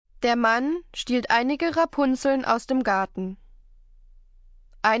Der Mann stiehlt einige Rapunzeln aus dem Garten.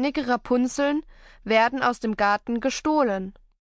 Einige Rapunzeln werden aus dem Garten gestohlen.